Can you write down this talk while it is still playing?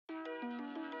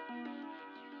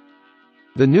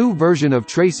The new version of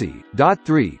Tracy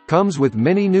 3 comes with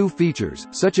many new features,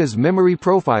 such as memory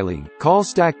profiling, call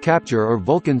stack capture or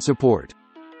Vulkan support.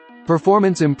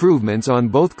 Performance improvements on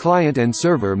both client and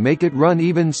server make it run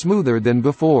even smoother than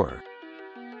before.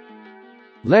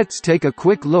 Let's take a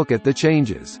quick look at the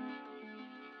changes.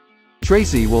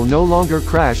 Tracy will no longer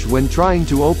crash when trying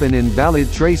to open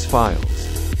invalid trace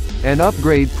files. An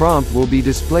upgrade prompt will be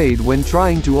displayed when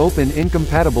trying to open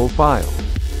incompatible file.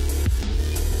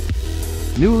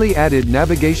 Newly added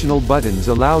navigational buttons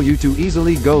allow you to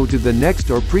easily go to the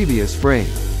next or previous frame.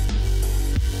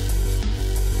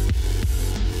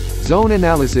 Zone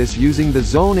analysis using the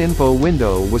zone info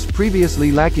window was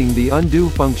previously lacking the undo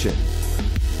function.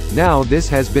 Now this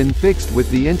has been fixed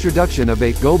with the introduction of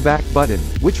a go back button,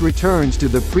 which returns to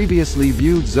the previously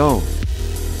viewed zone.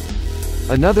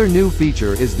 Another new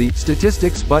feature is the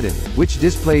statistics button, which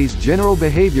displays general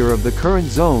behavior of the current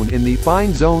zone in the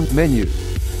Find Zone menu.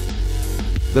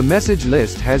 The message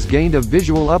list has gained a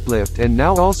visual uplift and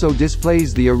now also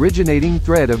displays the originating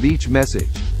thread of each message.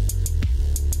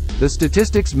 The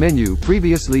statistics menu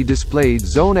previously displayed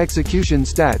zone execution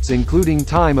stats including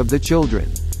time of the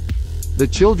children. The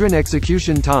children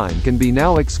execution time can be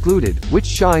now excluded, which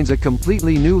shines a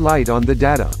completely new light on the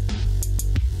data.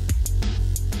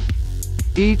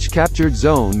 Each captured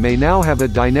zone may now have a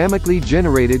dynamically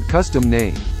generated custom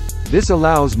name. This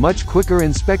allows much quicker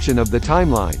inspection of the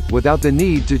timeline, without the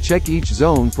need to check each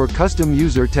zone for custom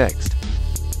user text.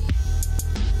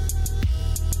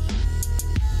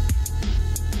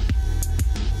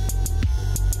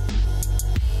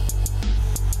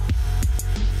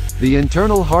 The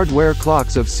internal hardware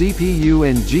clocks of CPU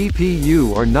and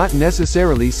GPU are not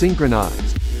necessarily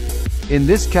synchronized. In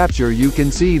this capture you can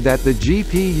see that the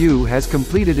GPU has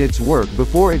completed its work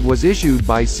before it was issued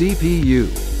by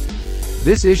CPU.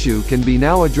 This issue can be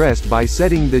now addressed by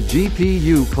setting the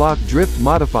GPU clock drift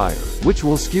modifier, which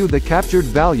will skew the captured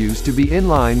values to be in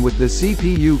line with the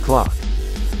CPU clock.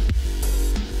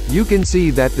 You can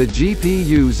see that the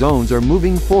GPU zones are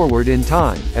moving forward in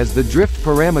time, as the drift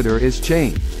parameter is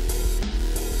changed.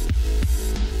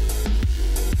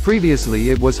 Previously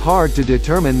it was hard to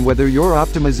determine whether your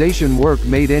optimization work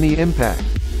made any impact.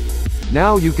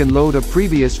 Now you can load a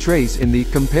previous trace in the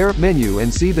Compare menu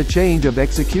and see the change of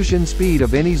execution speed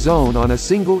of any zone on a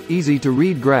single,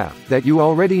 easy-to-read graph that you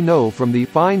already know from the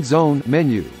Find Zone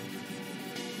menu.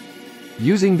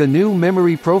 Using the new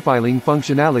memory profiling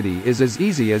functionality is as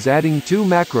easy as adding 2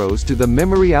 macros to the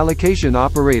memory allocation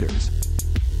operators.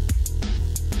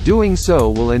 Doing so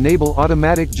will enable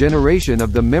automatic generation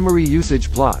of the memory usage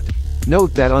plot.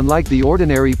 Note that unlike the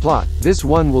ordinary plot, this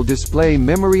one will display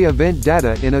memory event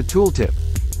data in a tooltip.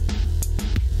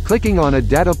 Clicking on a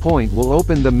data point will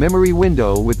open the memory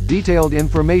window with detailed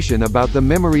information about the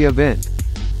memory event.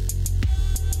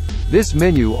 This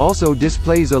menu also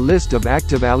displays a list of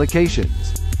active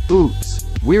allocations. Oops!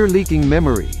 We're leaking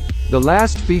memory. The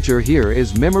last feature here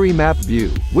is Memory Map View,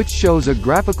 which shows a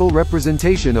graphical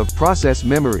representation of process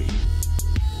memory.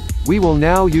 We will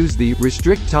now use the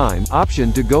Restrict Time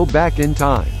option to go back in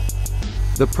time.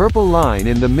 The purple line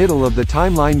in the middle of the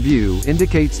timeline view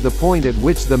indicates the point at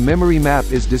which the memory map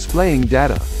is displaying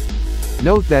data.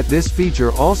 Note that this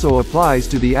feature also applies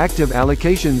to the active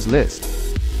allocations list.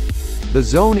 The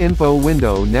Zone Info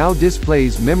window now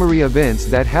displays memory events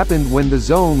that happened when the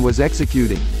zone was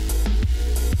executing.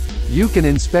 You can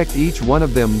inspect each one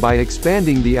of them by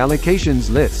expanding the allocations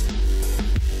list.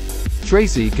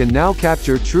 Tracy can now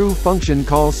capture true function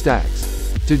call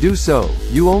stacks. To do so,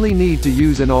 you only need to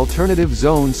use an alternative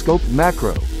zone scope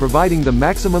macro, providing the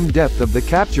maximum depth of the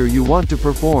capture you want to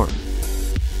perform.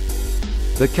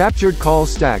 The captured call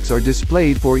stacks are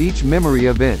displayed for each memory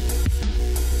event.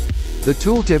 The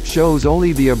tooltip shows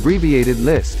only the abbreviated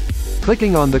list.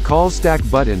 Clicking on the Call Stack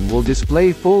button will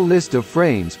display full list of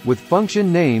frames, with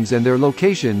function names and their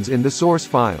locations in the source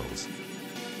files.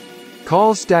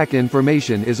 Call stack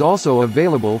information is also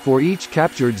available for each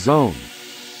captured zone.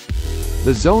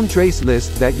 The zone trace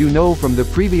list that you know from the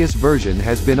previous version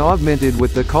has been augmented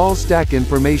with the call stack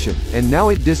information, and now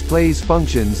it displays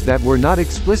functions that were not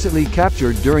explicitly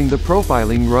captured during the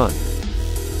profiling run.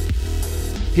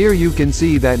 Here you can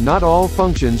see that not all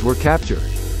functions were captured.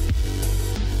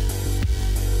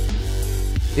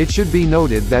 It should be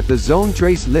noted that the zone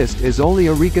trace list is only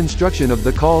a reconstruction of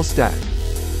the call stack.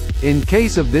 In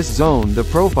case of this zone, the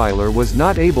profiler was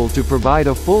not able to provide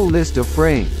a full list of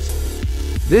frames.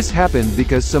 This happened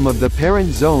because some of the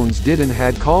parent zones didn't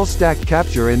had call stack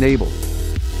capture enabled.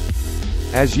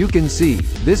 As you can see,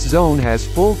 this zone has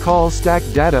full call stack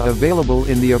data available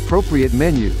in the appropriate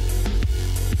menu.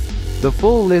 The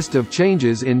full list of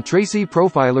changes in Tracy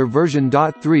Profiler version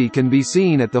 3 can be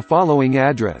seen at the following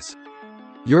address.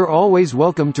 You're always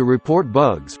welcome to report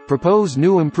bugs, propose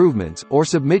new improvements, or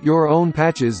submit your own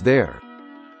patches there.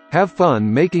 Have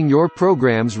fun making your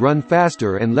programs run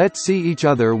faster, and let's see each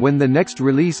other when the next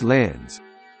release lands.